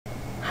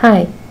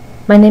Hi,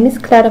 my name is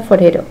Clara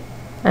Forero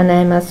and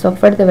I am a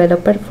software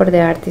developer for the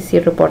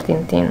RTC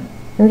reporting team.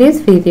 In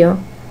this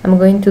video, I'm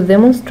going to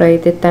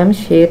demonstrate the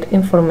Timesheet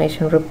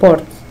Information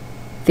Reports.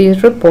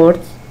 These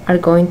reports are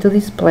going to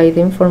display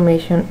the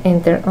information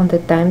entered on the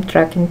Time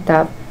Tracking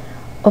tab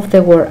of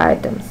the work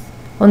items.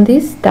 On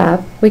this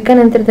tab, we can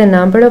enter the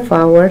number of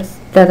hours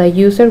that a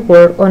user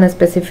worked on a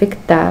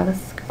specific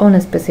task on a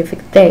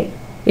specific day.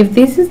 If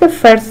this is the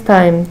first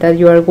time that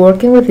you are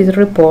working with these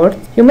reports,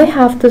 you may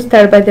have to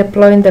start by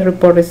deploying the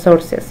report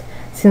resources,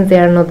 since they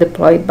are not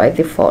deployed by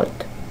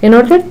default. In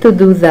order to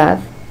do that,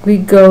 we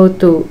go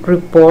to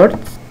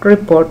Reports,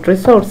 Report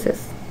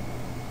Resources.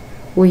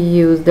 We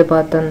use the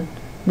button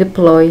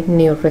Deploy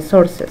New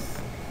Resources.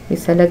 We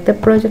select the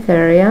project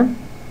area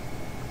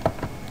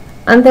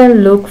and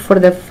then look for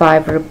the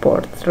 5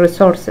 reports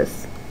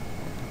resources.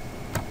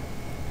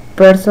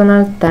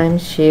 Personal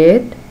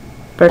Timesheet,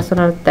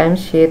 Personal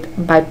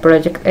Timesheet by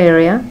project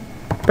area,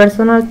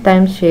 Personal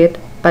Timesheet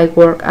by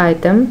work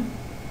item,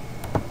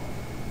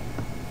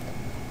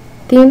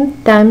 Team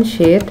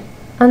Timesheet,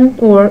 and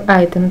work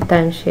item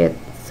timesheet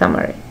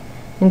summary.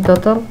 In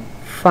total,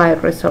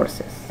 5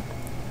 resources.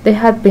 They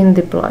have been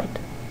deployed.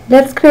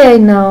 Let's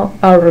create now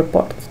our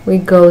reports. We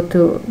go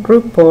to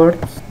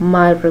Reports,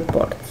 My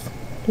Reports.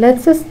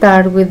 Let's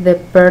start with the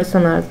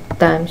Personal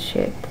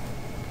Timesheet.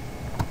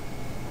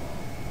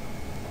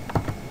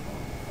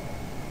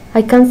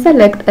 I can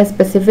select a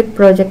specific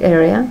project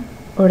area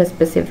or a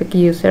specific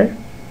user,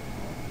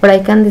 or I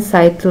can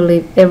decide to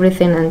leave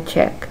everything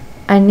unchecked.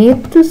 I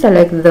need to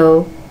select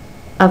though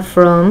a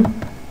from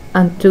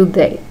and to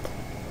date.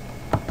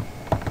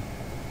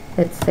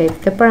 Let's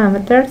save the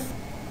parameters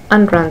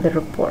and run the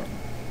report.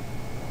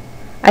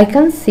 I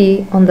can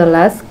see on the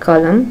last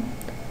column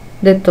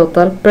the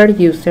total per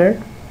user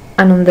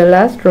and on the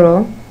last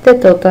row the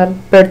total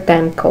per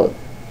time code.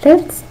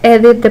 Let's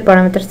edit the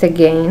parameters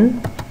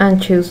again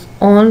and choose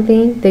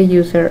only the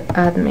user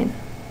admin.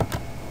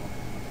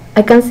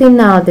 I can see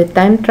now the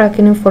time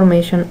tracking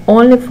information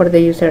only for the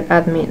user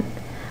admin,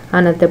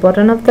 and at the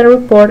bottom of the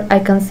report I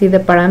can see the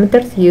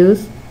parameters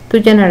used to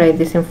generate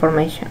this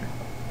information.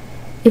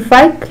 If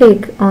I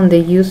click on the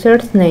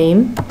user's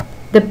name,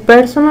 the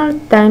Personal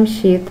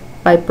Timesheet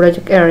by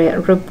Project Area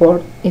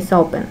report is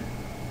open.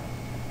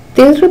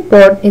 This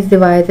report is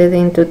divided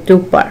into 2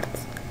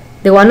 parts.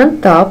 The one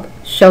on top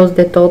shows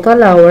the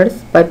total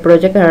hours by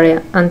project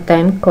area and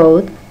time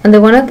code, and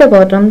the one at the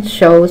bottom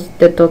shows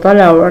the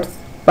total hours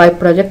by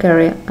project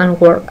area and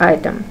work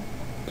item.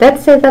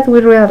 Let's say that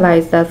we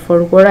realize that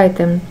for work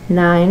item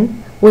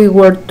 9 we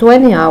worked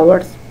 20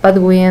 hours but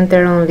we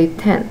enter only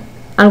 10,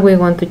 and we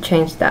want to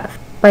change that.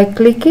 By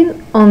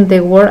clicking on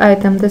the work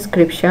item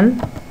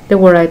description, the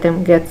work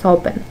item gets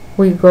open.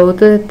 We go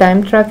to the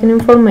time tracking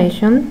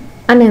information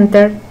and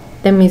enter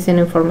the missing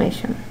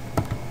information.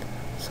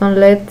 So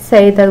let's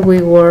say that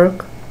we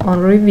work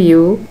on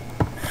review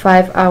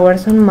 5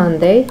 hours on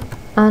Monday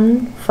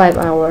and 5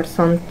 hours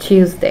on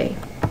Tuesday.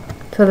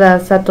 So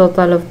that's a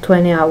total of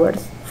 20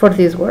 hours for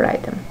this work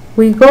item.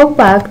 We go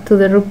back to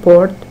the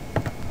report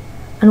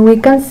and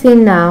we can see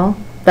now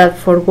that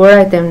for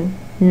work item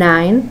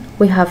 9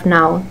 we have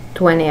now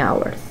 20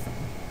 hours.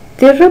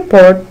 This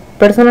report,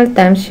 Personal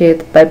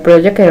Timesheet by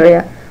Project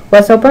Area,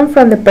 was opened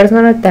from the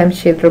Personal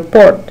Timesheet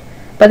report,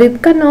 but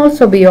it can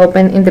also be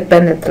opened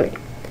independently.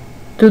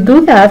 To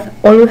do that,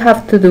 all we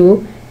have to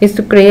do is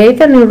to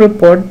create a new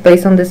report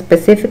based on the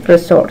specific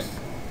resource.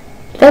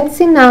 Let's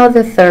see now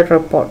the third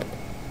report,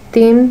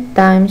 Team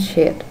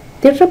Timesheet.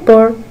 This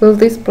report will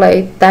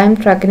display time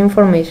tracking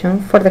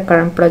information for the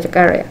current project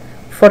area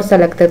for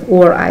selected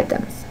work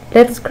items.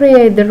 Let's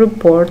create the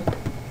report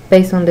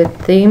based on the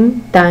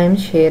Team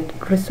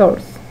Timesheet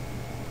resource.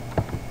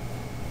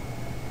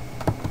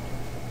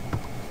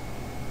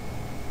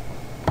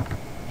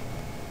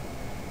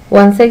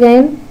 Once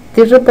again,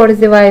 this report is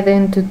divided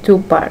into 2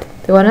 parts.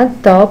 The one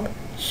at top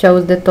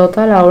shows the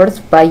total hours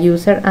by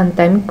user and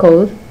time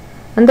code,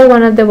 and the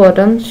one at the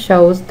bottom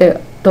shows the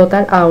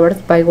total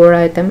hours by work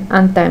item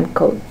and time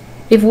code.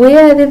 If we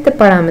edit the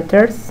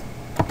parameters,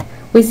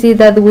 we see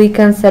that we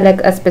can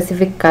select a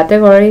specific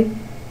category,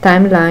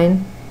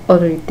 timeline,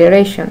 or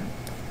iteration.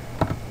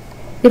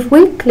 If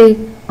we click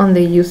on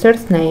the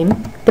user's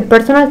name, the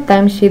Personal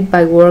Timesheet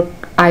by work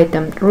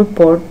item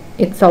report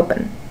is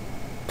open.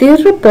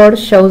 This report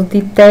shows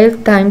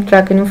detailed time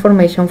tracking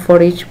information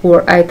for each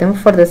work item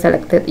for the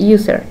selected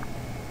user.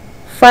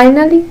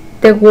 Finally,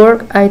 the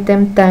work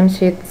item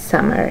timesheet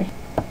summary.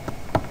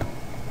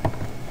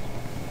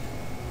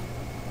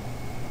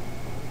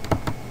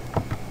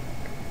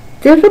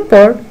 This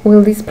report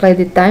will display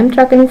the time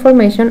tracking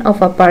information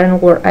of a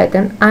parent work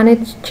item and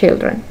its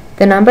children.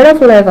 The number of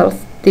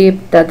levels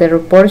deep that the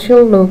report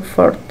should look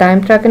for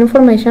time tracking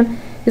information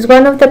is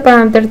one of the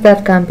parameters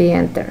that can be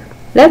entered.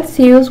 Let's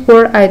use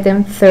work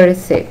item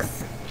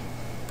 36.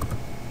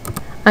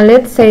 And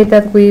let's say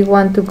that we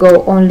want to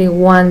go only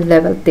 1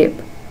 level deep.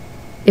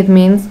 It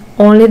means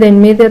only the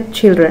immediate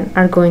children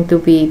are going to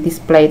be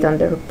displayed on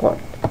the report.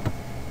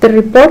 The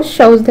report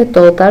shows the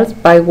totals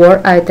by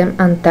work item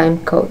and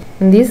time code.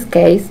 In this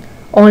case,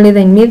 Only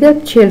the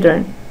immediate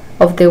children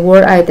of the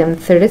word item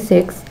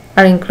 36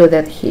 are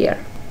included here.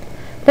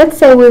 Let's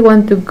say we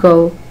want to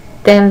go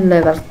 10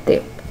 levels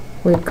deep.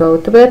 We go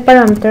to the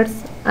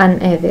parameters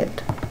and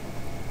edit.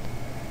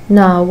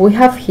 Now we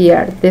have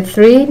here the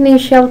 3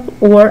 initial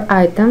word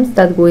items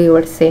that we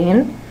were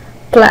seeing,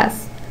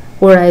 plus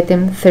word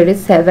item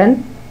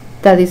 37,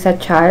 that is a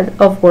child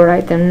of word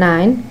item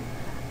 9,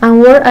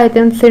 and word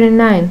item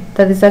 39,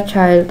 that is a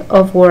child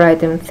of word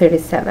item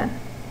 37.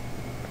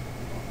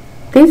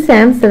 This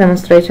ends the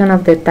demonstration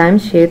of the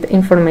Timesheet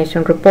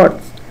Information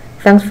Reports.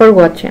 Thanks for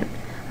watching,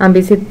 and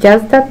visit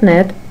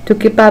Jazz.net to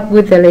keep up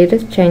with the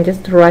latest changes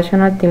to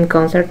Rational Team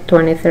Concert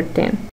 2013.